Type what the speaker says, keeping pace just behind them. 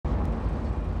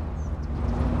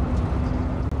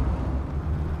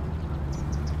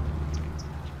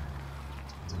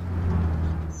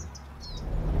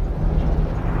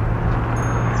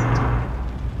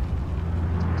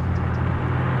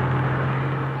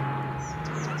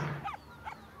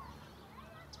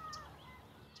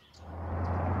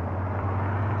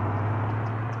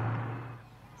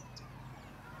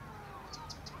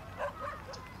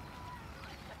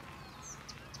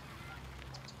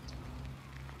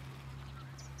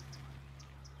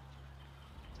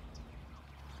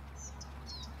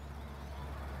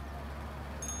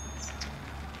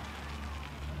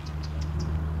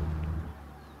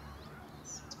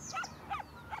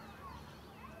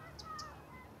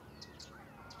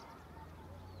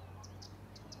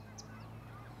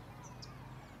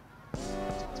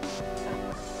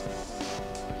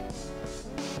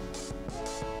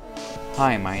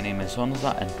Hi, my name is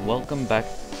Honza and welcome back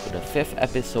to the 5th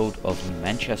episode of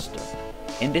Manchester.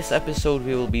 In this episode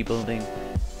we will be building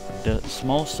the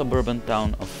small suburban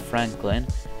town of Franklin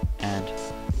and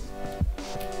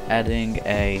adding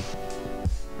a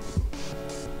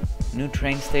new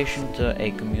train station to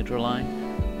a commuter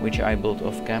line, which I built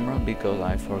off camera because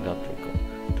I forgot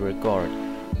to record.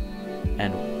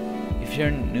 And if you're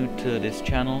new to this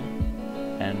channel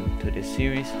and to this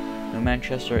series, New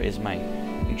Manchester is my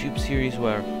YouTube series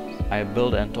where I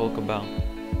build and talk about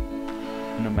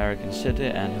an American city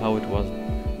and how it was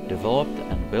developed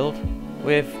and built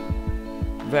with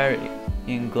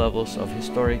varying levels of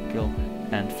historical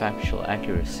and factual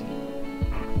accuracy.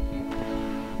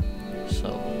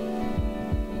 So,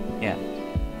 yeah,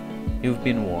 you've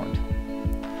been warned.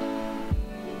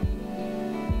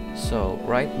 So,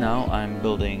 right now I'm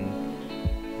building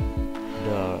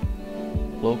the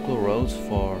local roads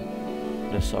for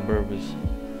the suburbs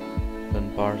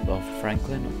part of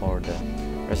Franklin, or the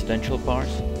residential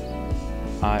parts.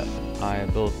 I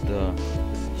built the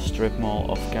strip mall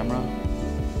off camera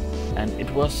and it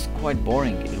was quite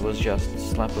boring. It was just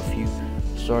slap a few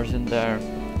stores in there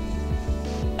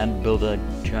and build a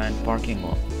giant parking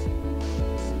lot.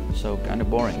 So kinda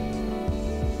boring.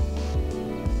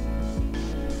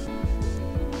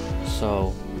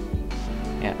 So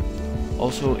yeah.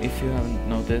 Also, if you haven't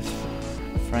noticed,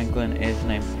 Franklin is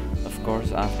named of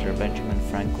course after Benjamin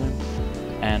Franklin,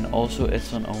 and also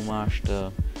it's an homage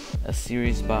to a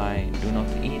series by Do Not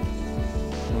Eat,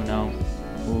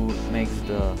 who makes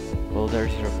the Well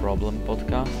There's Your Problem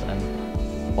podcast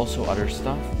and also other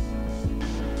stuff,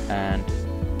 and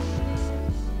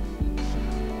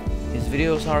his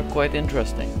videos are quite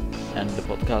interesting and the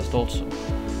podcast also.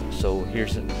 So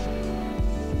here's a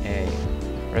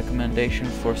recommendation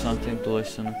for something to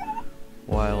listen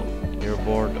while you're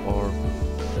bored or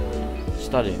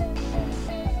studying.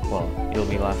 Well, you'll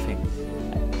be laughing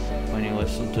when you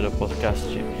listen to the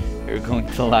podcast. You're going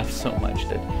to laugh so much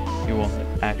that you won't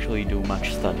actually do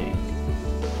much studying.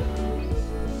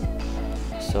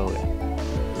 So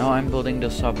now I'm building the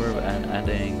suburb and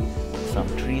adding some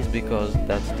trees because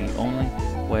that's the only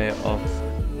way of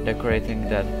decorating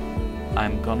that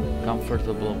I'm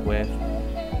comfortable with,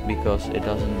 because it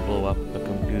doesn't blow up the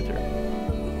computer.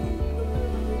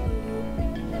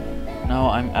 Now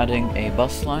I'm adding a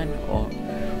bus line, or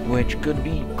which could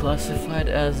be classified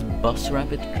as bus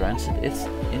rapid transit. It's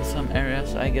in some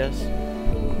areas, I guess,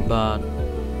 but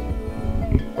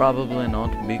probably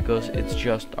not, because it's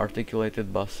just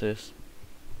articulated buses,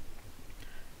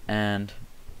 and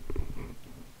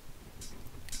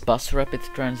bus rapid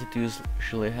transit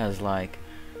usually has like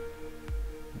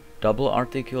double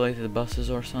articulated buses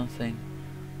or something.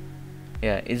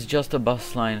 Yeah, it's just a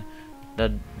bus line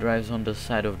that drives on the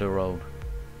side of the road.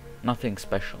 Nothing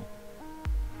special.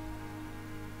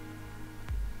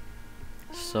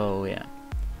 So yeah,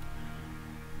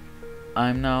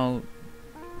 I'm now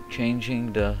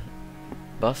changing the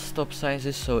bus stop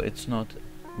sizes so it's not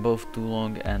both too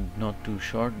long and not too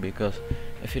short, because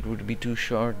if it would be too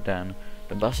short then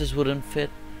the buses wouldn't fit,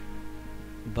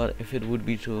 but if it would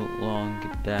be too long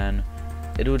then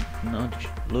it would not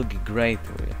look great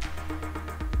with it.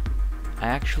 I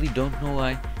actually don't know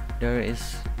why there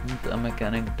isn't a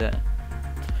mechanic that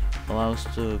allows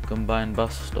to combine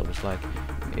bus stops. Like,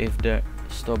 if the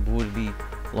stop would be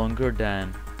longer,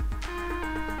 then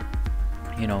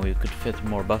you could fit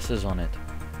more buses on it.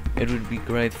 It would be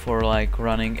great for like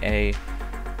running a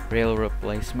rail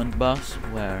replacement bus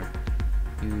where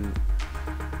you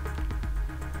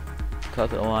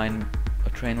cut a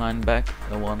train line back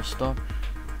one stop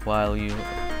while you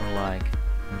are like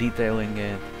detailing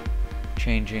it,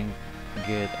 changing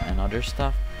it and other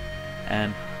stuff,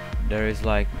 and there is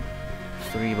like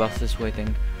 3 buses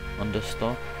waiting on the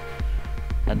stop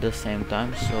at the same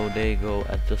time, so they go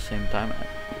at the same time and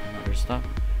other stuff.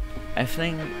 I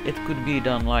think it could be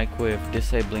done like with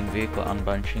disabling vehicle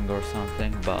unbunching or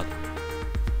something, but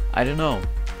I don't know.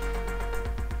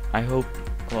 I hope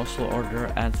Colossal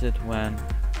Order adds it when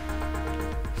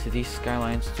City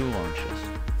Skylines 2 launches.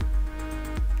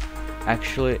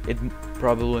 Actually,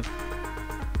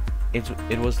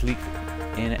 it was leaked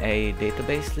in a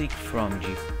database leak from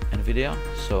NVIDIA,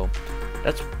 so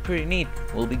that's pretty neat.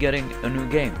 We'll be getting a new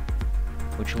game,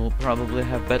 which will probably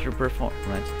have better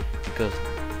performance, because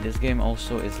this game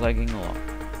also is lagging a lot.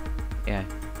 Yeah,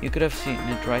 you could have seen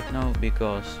it right now,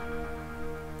 because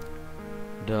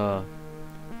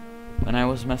when I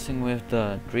was messing with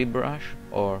the tree brush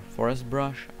or forest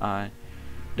brush,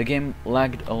 the game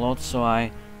lagged a lot, so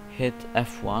I hit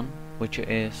F1, which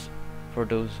is, for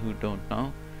those who don't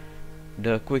know,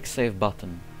 the quick save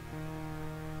button.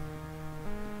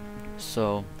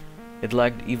 so it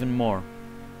lagged even more.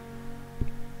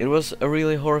 It was a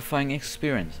really horrifying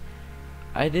experience.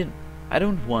 I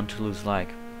don't want to lose like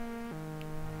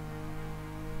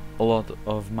a lot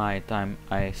of my time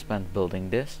I spent building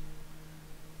this,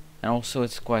 and also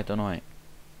it's quite annoying.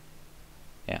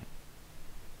 Yeah,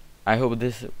 I hope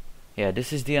this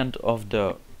is the end of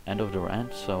the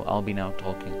rant, so I'll be now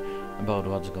talking about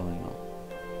what's going on.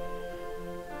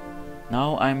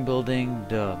 Now I'm building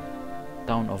the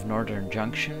town of Northern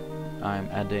Junction. I'm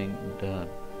adding the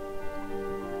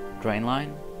train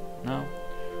line now.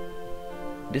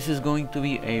 This is going to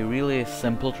be a really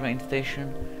simple train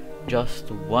station,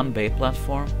 just one bay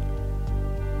platform.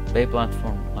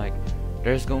 Like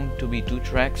there's going to be 2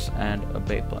 tracks and a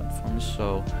bay platform,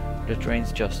 so the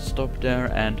trains just stop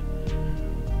there and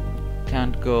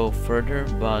can't go further,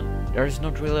 but there's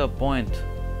not really a point.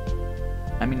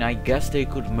 I mean, I guess they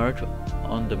could merge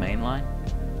on the main line,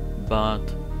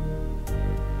 but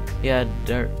yeah,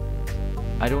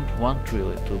 I don't want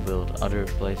really to build other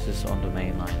places on the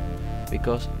main line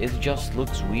because it just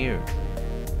looks weird.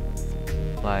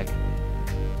 Like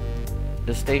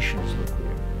the stations look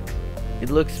weird.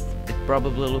 It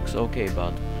probably looks okay,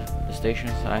 but the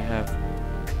stations I have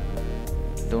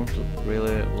don't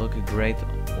really look great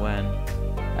when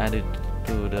added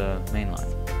to the main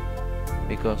line,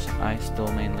 because I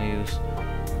still mainly use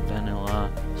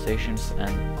vanilla stations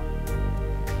and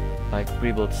like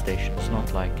pre-built stations,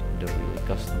 not like the really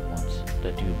custom ones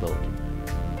that you build.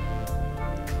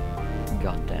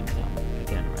 God damn it, I'm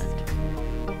again rant.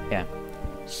 Yeah,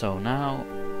 so now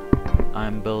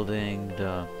I'm building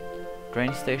the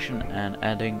train station and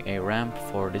adding a ramp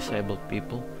for disabled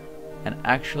people, and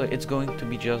actually it's going to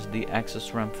be just the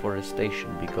access ramp for the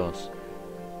station, because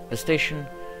the station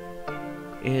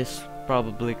is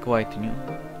probably quite new.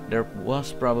 There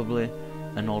was probably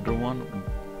an older one,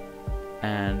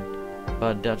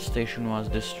 but that station was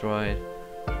destroyed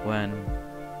when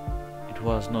it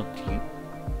was not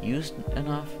used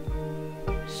enough.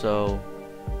 So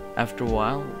after a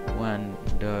while, when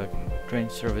the train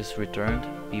service returned,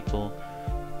 people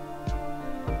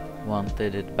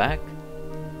wanted it back,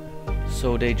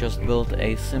 so they just built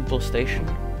a simple station,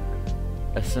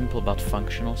 a simple but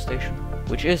functional station,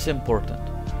 which is important.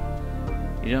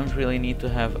 You don't really need to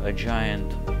have a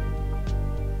giant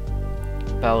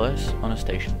palace on a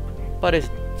station, but it's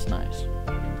nice.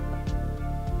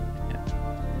 Yeah.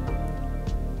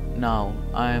 Now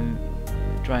I'm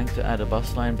trying to add a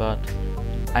bus line, but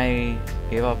I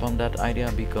gave up on that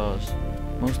idea because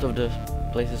most of the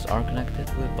places are connected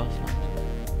with bus lines.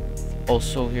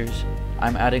 Also,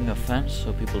 I'm adding a fence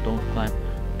so people don't climb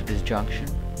to this junction,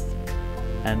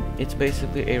 and it's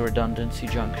basically a redundancy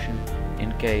junction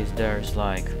in case there's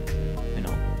like, you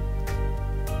know,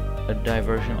 a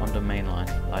diversion on the main line,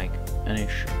 like an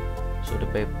issue, so the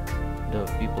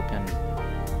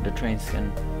trains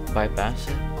can bypass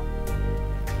it.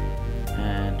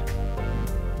 And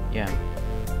yeah,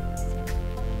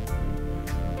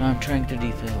 now I'm trying to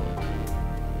detail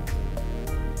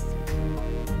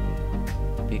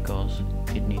it because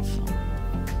it needs some.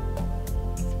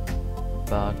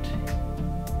 But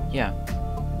yeah,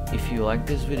 if you like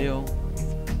this video,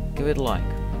 give it a like.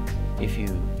 If you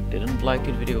didn't like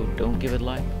the video, don't give it a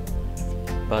like,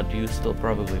 but you still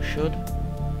probably should.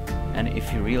 And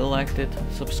if you really liked it,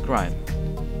 subscribe.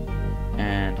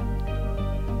 And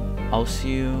I'll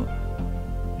see you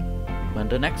when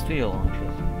the next video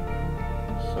launches.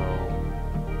 So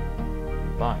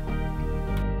bye.